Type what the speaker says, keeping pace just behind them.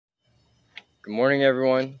Good morning,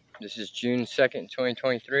 everyone. This is June 2nd,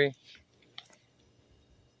 2023.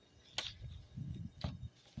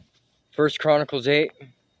 First Chronicles 8,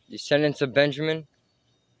 Descendants of Benjamin,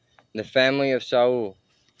 the family of Saul.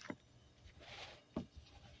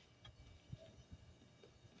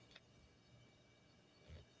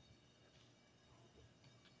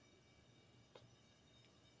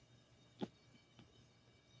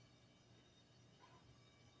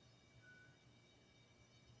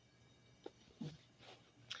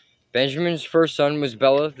 Benjamin's first son was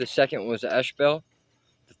Bela, the second was Eshbel,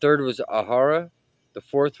 the third was Ahara, the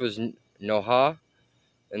fourth was Nohah,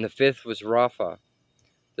 and the fifth was Rapha.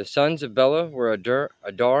 The sons of Bela were Adar,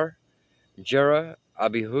 Jerah,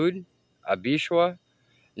 Abihud, Abishua,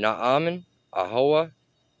 Naaman, Ahoah,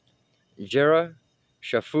 Jerah,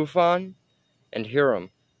 Shaphupan, and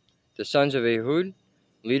Hiram. The sons of Ehud,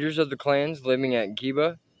 leaders of the clans living at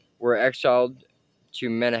Geba, were exiled to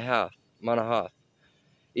Manahath.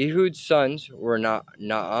 Ehud's sons were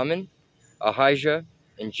Naaman, Ahijah,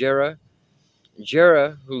 and Jerah.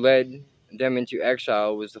 Jerah, who led them into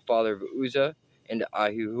exile, was the father of Uzzah and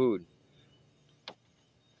Ahihud.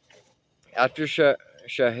 After After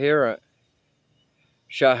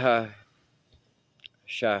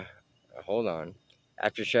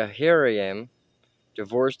Shaharaim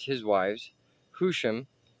divorced his wives, Husham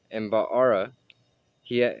and Baara,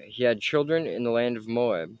 he had children in the land of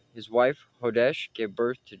Moab. His wife Hodesh gave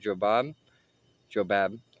birth to Jobab,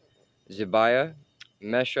 Zibiah,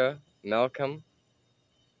 Mesha, Malcolm,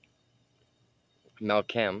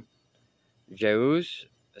 Jeuz,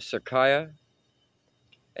 Sakiah,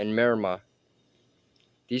 and Mermah.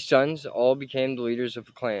 These sons all became the leaders of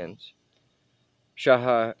the clans.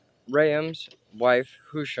 Shaharaim's wife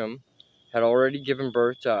Husham had already given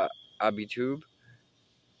birth to Abitub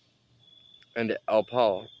and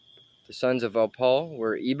Elpal. The sons of Elpal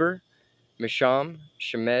were Eber, Misham,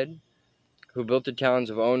 Shemed, who built the towns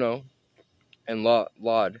of Ono and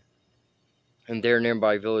Lod, and their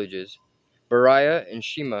nearby villages. Beriah and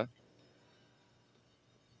Shema,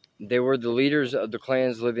 they were the leaders of the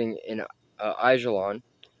clans living in Aijalon,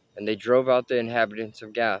 and they drove out the inhabitants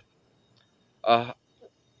of Gath.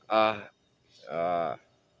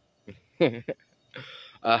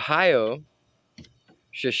 Ahio,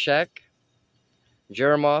 Sheshek,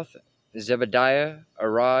 Jeremoth, Zebediah,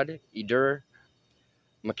 Arad, Eder,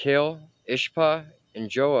 Machil, Ishpa, and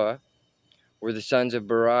Joah were the sons of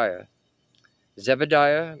Beriah.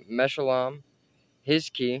 Zebediah, Meshullam,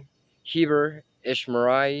 Hizki, Heber,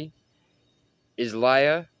 Ishmerai,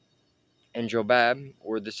 Isliah, and Jobab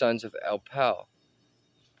were the sons of Elpal.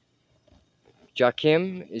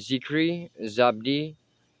 Jakim, Zikri, Zabdi,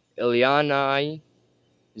 Elianai,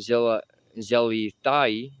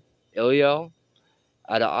 Zelithai, Eliel,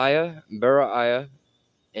 Adaiah, Beriah,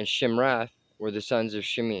 and Shimrath were the sons of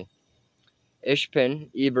Shimi. Ishpan,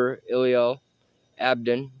 Eber, Eliel,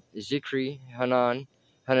 Abdon, Zikri,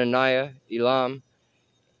 Hananiah, Elam,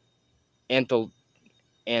 Anthothijah,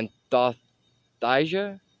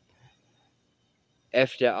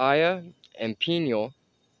 Ephdiah, and Peniel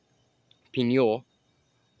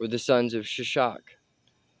were the sons of Shishak.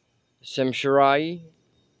 Semshirai,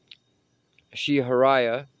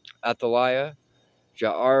 Shehariah, Athaliah,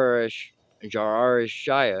 Jaarishiah,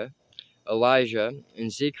 Elijah, and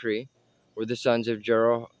Zikri were the sons of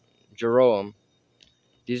Jeroam.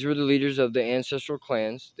 These were the leaders of the ancestral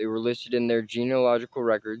clans. They were listed in their genealogical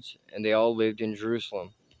records, and they all lived in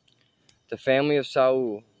Jerusalem. The family of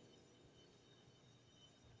Saul.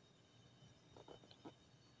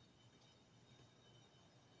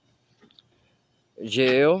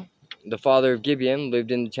 Jael, the father of Gibeon, lived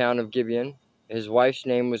in the town of Gibeon. His wife's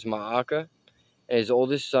name was Maacah, and his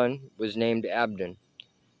oldest son was named Abdon.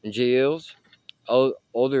 And Jael's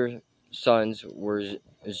older sons were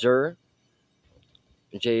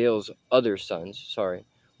Jael's other sons,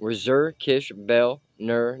 were Zur, Kish, Bel,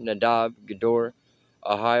 Ner, Nadab, Gedor,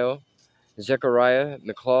 Ahio, Zechariah,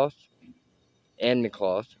 Mikloth,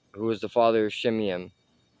 who was the father of Shimeam.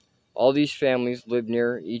 All these families lived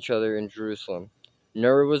near each other in Jerusalem.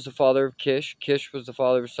 Ner was the father of Kish. Kish was the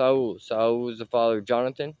father of Saul. Saul was the father of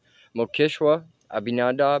Jonathan, Malchishua,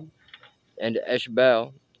 Abinadab, and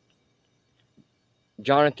Eshbaal.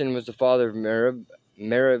 Jonathan was the father of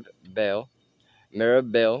Merib-Baal.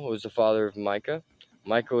 Merib-Baal was the father of Micah.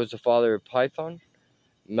 Micah was the father of Python,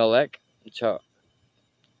 Melech,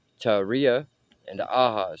 Tariah, and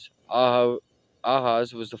Ahaz.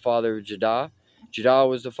 Ahaz was the father of Jedah. Jedah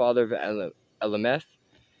was the father of Elameth,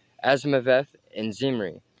 Azmaveth, and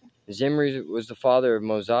Zimri. Zimri was the father of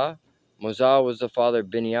Mozah. Mozah was the father of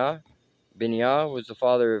Biniah. Biniah was the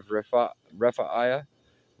father of Rephaiah.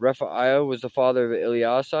 Rephaiah was the father of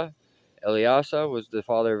Eleasah. Eleasah was the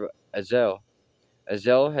father of Azel.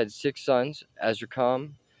 Azel had 6 sons: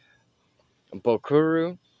 Azrikam,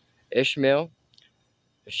 Bochuru, Ishmael,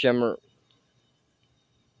 Sheariah,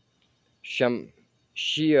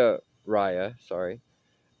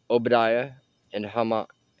 Obadiah, and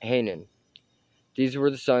Hanan. These were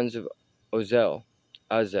the sons of Azel.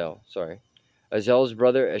 Azel's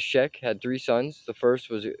brother Eshek had 3 sons. The first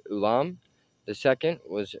was Ulam, the second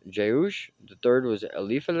was Jeush, the third was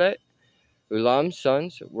Eliphalet. Ulam's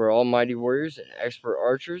sons were all mighty warriors and expert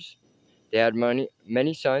archers. They had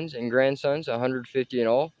many sons and grandsons, 150 in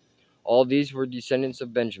all. All these were descendants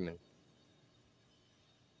of Benjamin.